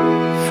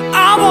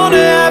 I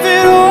wanna have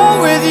it all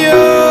with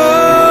you.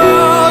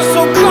 So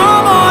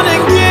come on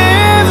and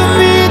give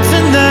me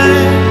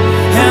tonight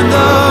and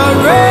the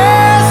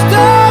rest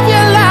of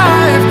your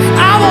life.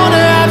 I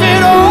wanna have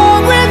it all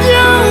with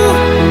you.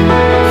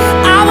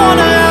 I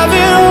wanna have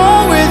it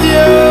all with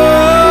you.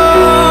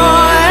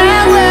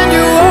 And when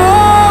you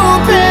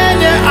open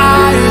your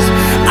eyes,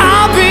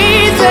 I'll be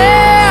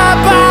there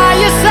by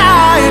your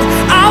side.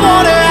 I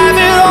wanna have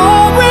it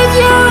all with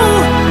you.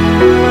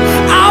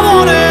 I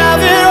wanna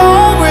have it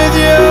all with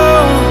you.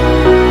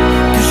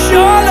 'Cause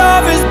your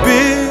love is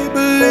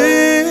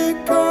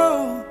biblical.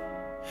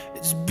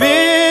 It's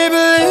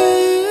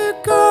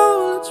biblical.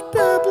 It's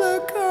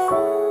biblical.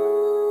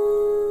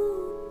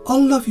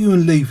 I'll love you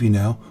and leave you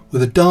now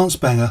with a dance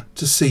banger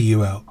to see you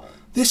out.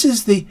 This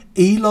is the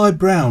Eli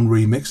Brown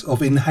remix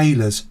of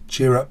Inhaler's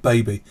Cheer Up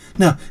Baby.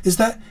 Now, is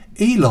that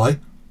Eli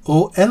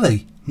or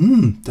Ellie?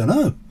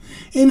 Dunno.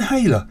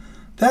 Inhaler,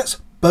 that's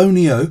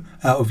Bonio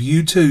out of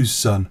U2's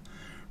son.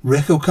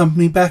 Record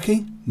company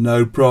backing?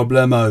 No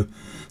problemo.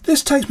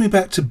 This takes me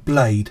back to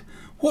Blade.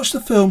 Watch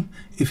the film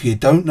if you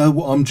don't know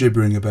what I'm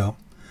gibbering about.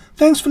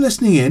 Thanks for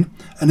listening in,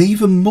 and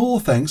even more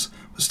thanks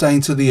for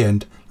staying to the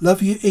end.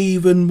 Love you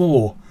even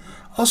more.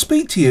 I'll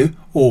speak to you,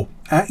 or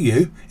at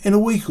you, in a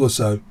week or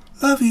so.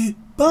 Love you.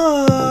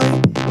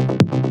 Bye.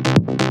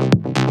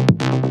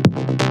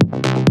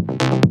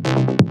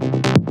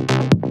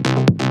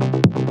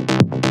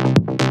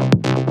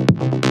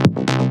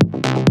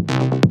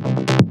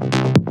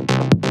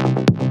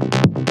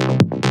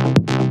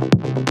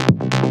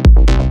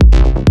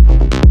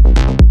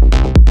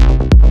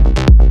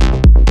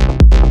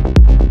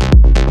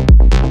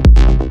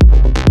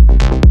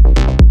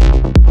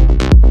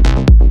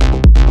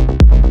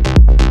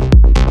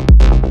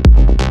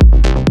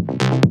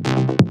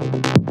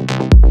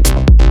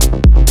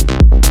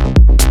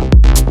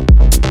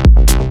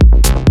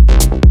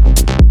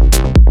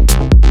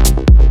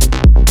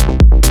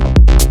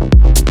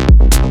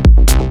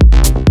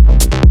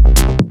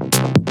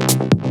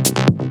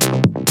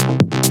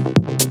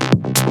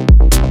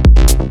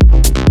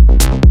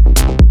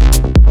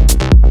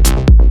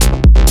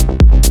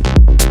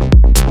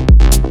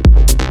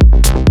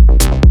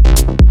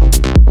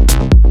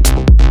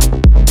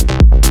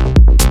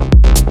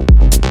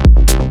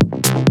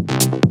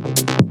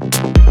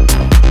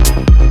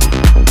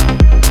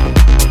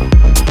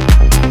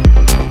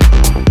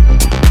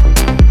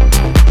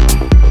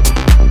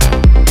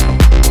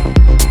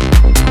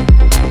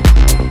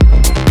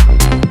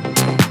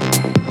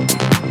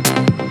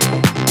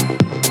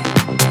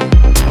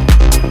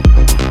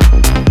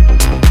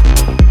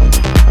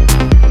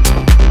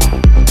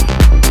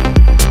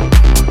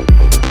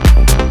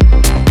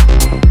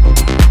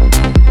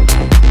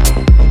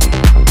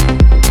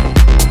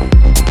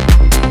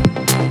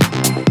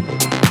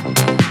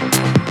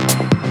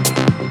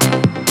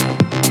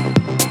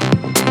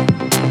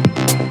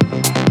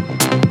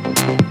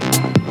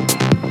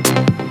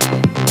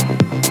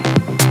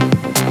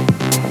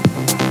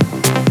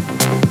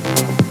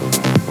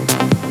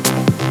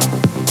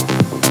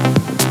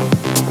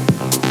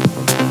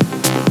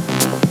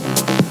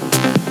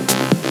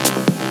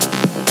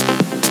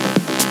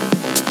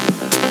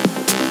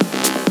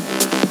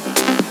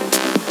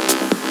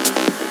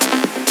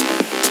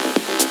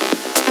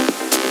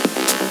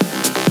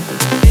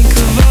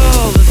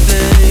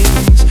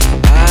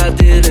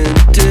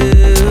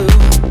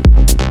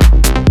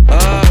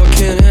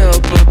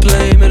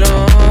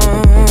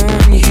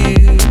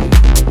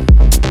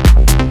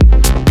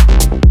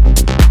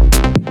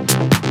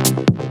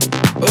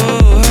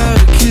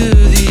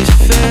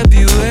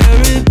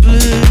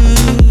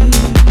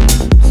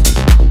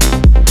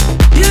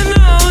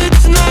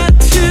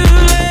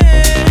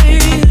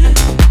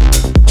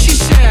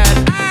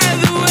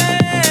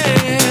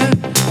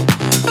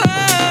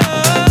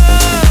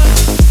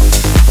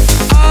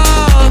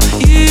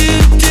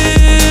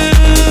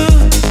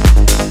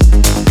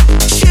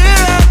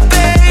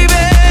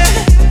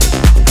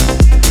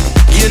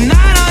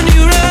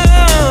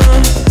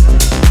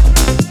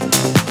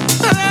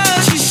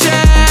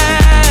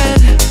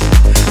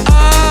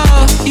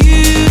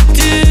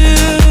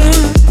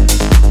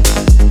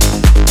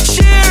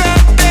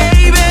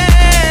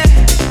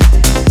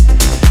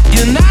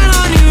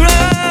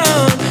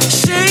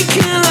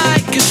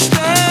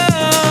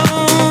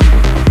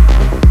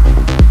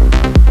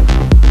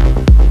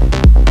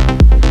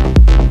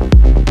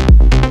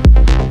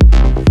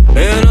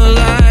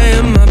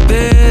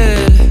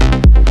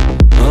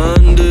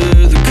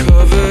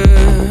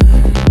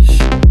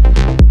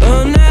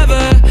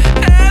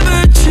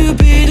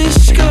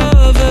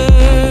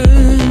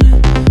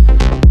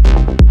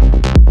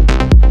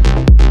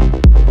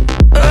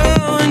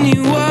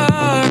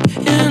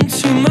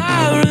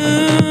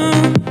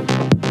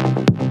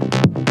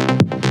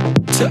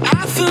 So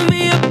offer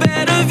me a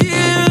better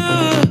view,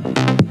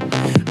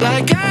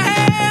 like I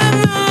had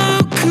no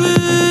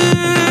clue.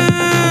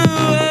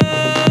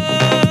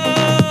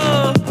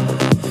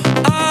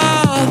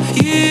 All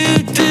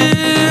you do,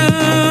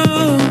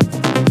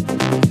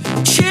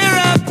 cheer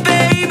up,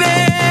 baby.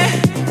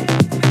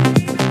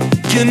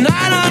 You're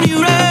not on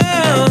your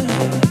own.